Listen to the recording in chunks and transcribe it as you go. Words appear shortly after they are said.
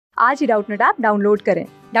आज ही Doubtnut app download करें।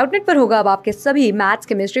 डाउटनट पर होगा अब आपके सभी मैथ्स,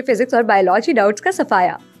 केमिस्ट्री, फिजिक्स और बायोलॉजी डाउट्स का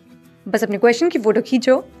सफाया। बस अपने क्वेश्चन की फोटो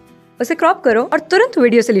खींचो, उसे क्रॉप करो और तुरंत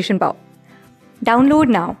वीडियो सोल्यूशन पाओ। Download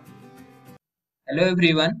now. Hello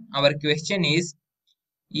everyone, our question is,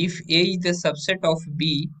 if A is the subset of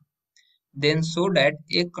B, then show that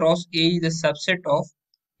A cross A is the subset of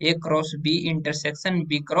A cross B intersection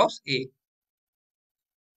B cross A.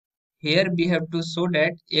 Here we have to show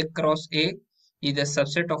that A cross A is the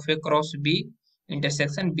subset of A cross B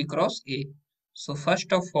intersection B cross A. So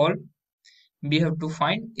first of all, we have to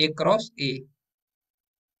find A cross A.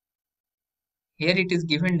 Here it is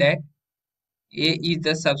given that A is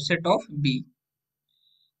the subset of B.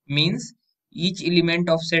 Means each element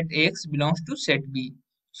of set X belongs to set B.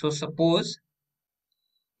 So suppose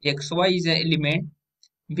XY is an element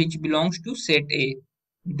which belongs to set A,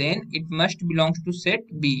 then it must belong to set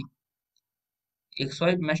B.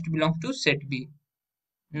 XY must belong to set B.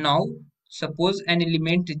 Now suppose an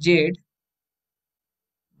element Z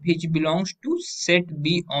which belongs to set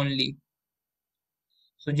B only.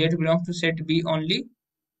 So Z belongs to set B only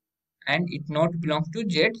and it not belongs to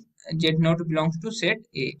Z. Z not belongs to set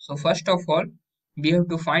A. So first of all, we have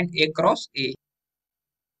to find A cross A.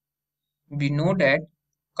 We know that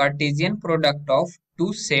Cartesian product of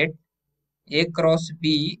two sets A cross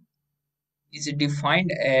B is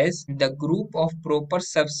defined as the group of proper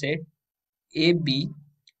subset AB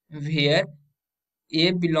where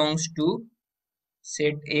A belongs to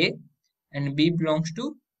set A and B belongs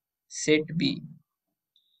to set B.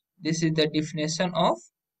 This is the definition of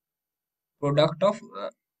product of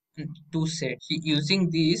two sets. Using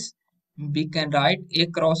this, we can write A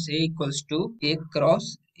cross A equals to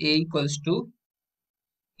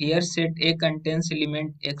here set A contains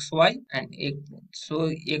element xy and so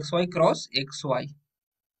xy cross xy.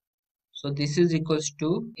 So this is equals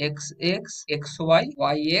to xx, xy,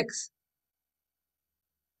 yx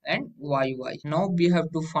and yy. Now we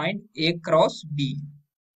have to find A cross B.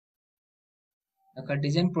 The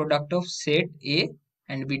Cartesian product of set A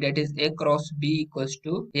and B, that is A cross B, equals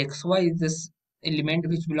to xy is this element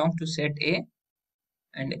which belongs to set A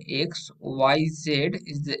and xyz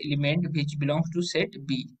is the element which belongs to set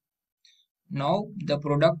B. Now the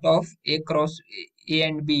product of A cross A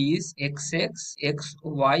and B is xx,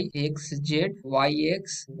 xy, xz,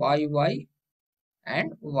 yx, yy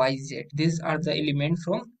and yz. These are the elements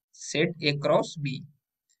from set A cross B.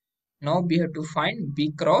 Now we have to find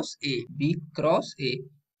B cross A. B cross A.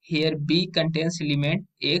 Here B contains element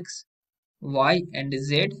x, y and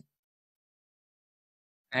z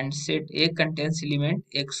and set A contains element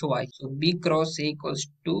xy. So B cross A equals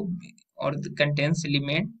to contains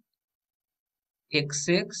element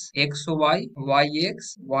xx, xy,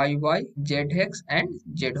 yx, yy, zx and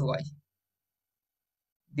zy.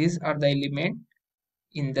 These are the elements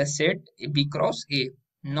in the set B cross A.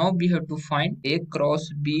 Now we have to find A cross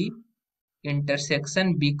B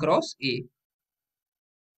intersection B cross A.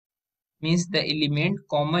 Means the element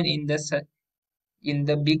common in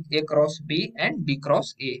the big A cross B and B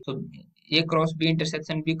cross A. So A cross B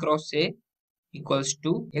intersection B cross A equals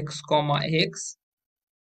to x comma x,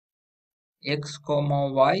 x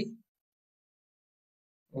comma y,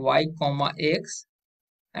 y comma x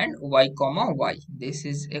and y comma y. This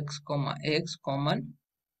is x comma x common,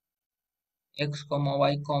 x comma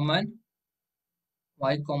y common,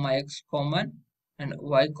 y comma x common and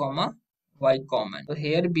y comma y common. So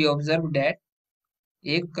here we observe that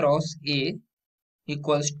A cross A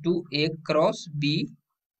equals to A cross B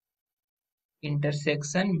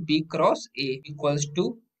intersection B cross A equals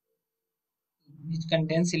to which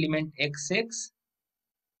contains element xx,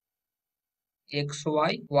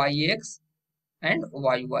 xy, yx and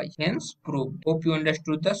yy. Hence proved. Hope you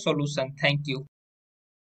understood the solution. Thank you.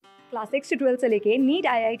 Class 6 से 12 से लेके NEET,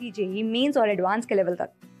 IIT, JEE mains और advance के level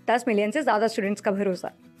तक 10 million से ज्यादा students का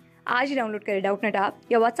भरोसा। आज ही डाउनलोड करें डाउटनट ऐप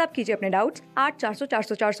या व्हाट्सएप कीजिए अपने डाउट्स 8400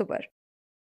 400 400 पर।